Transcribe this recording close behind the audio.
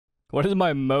What is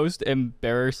my most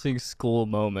embarrassing school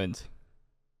moment?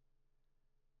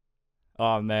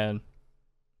 Oh man,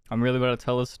 I'm really about to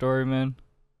tell this story, man.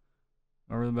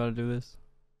 I'm really about to do this.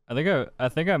 I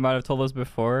think I might have told this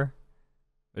before,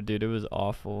 but dude, it was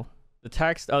awful. The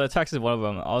text is one of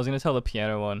them. I was gonna tell the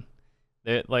piano one.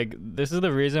 This is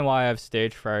the reason why I have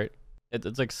stage fright.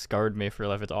 It's like scarred me for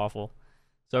life. It's awful.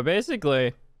 So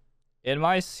basically, in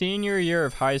my senior year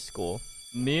of high school,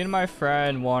 me and my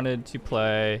friend wanted to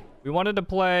play. We wanted to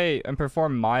play and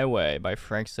perform "My Way" by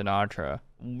Frank Sinatra.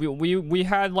 We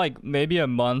had like maybe a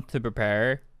month to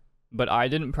prepare, but I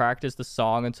didn't practice the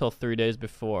song until 3 days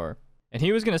before. And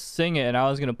he was gonna sing it, and I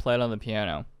was gonna play it on the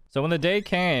piano. So when the day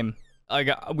came,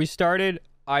 I started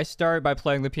by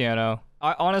playing the piano.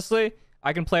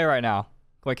 I can play it right now.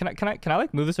 Wait, can I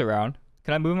like move this around?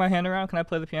 Can I move my hand around? Can I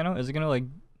play the piano? Is it gonna like?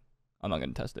 I'm not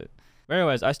gonna test it. But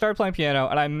anyways, I started playing piano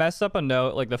and I messed up a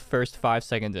note like the first 5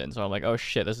 seconds in. So I'm like, oh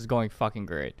shit, this is going fucking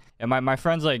great. And my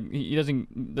friend's like, he doesn't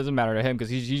matter to him because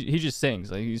he just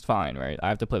sings. Like he's fine, right? I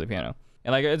have to play the piano.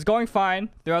 And like it's going fine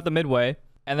throughout the midway.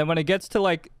 And then when it gets to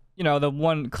like, you know, the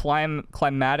one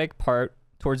climatic part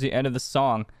towards the end of the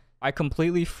song, I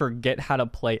completely forget how to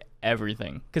play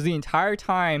everything. Because the entire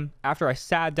time after I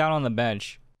sat down on the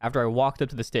bench, after I walked up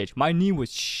to the stage, my knee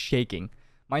was shaking.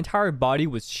 My entire body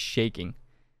was shaking.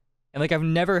 And like I've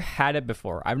never had it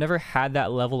before. I've never had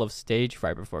that level of stage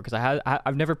fright before because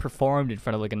I've never performed in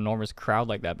front of like an enormous crowd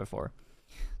like that before.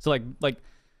 So like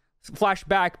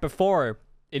flashback before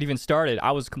it even started,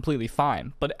 I was completely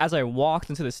fine. But as I walked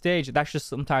into the stage, that's just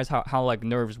sometimes how like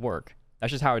nerves work.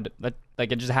 That's just how it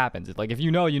just happens. It's like if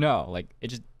you know, you know. Like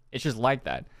it's just like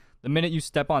that. The minute you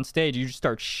step on stage, you just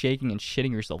start shaking and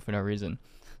shitting yourself for no reason.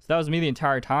 So that was me the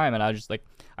entire time, and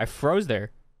I froze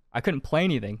there. I couldn't play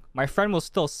anything. My friend was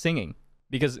still singing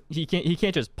because he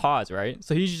can't just pause, right?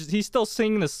 So he's still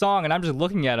singing the song, and I'm just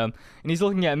looking at him, and he's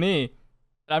looking at me,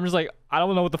 and I'm just like, I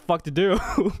don't know what the fuck to do.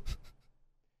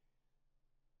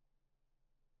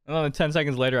 And then 10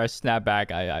 seconds later, I snap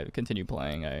back. I continue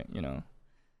playing.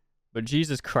 But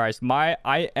Jesus Christ,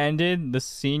 I ended the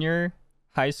senior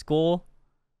high school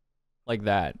like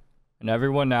that, and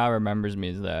everyone now remembers me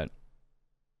as that,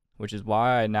 which is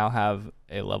why I now have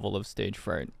a level of stage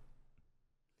fright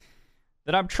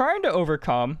that I'm trying to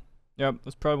overcome. Yep,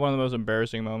 that's probably one of the most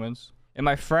embarrassing moments. And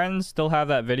my friends still have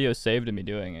that video saved of me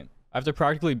doing it. I have to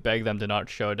practically beg them to not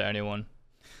show it to anyone.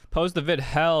 Post the vid?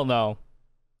 Hell no.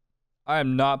 I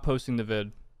am not posting the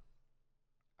vid.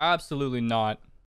 Absolutely not.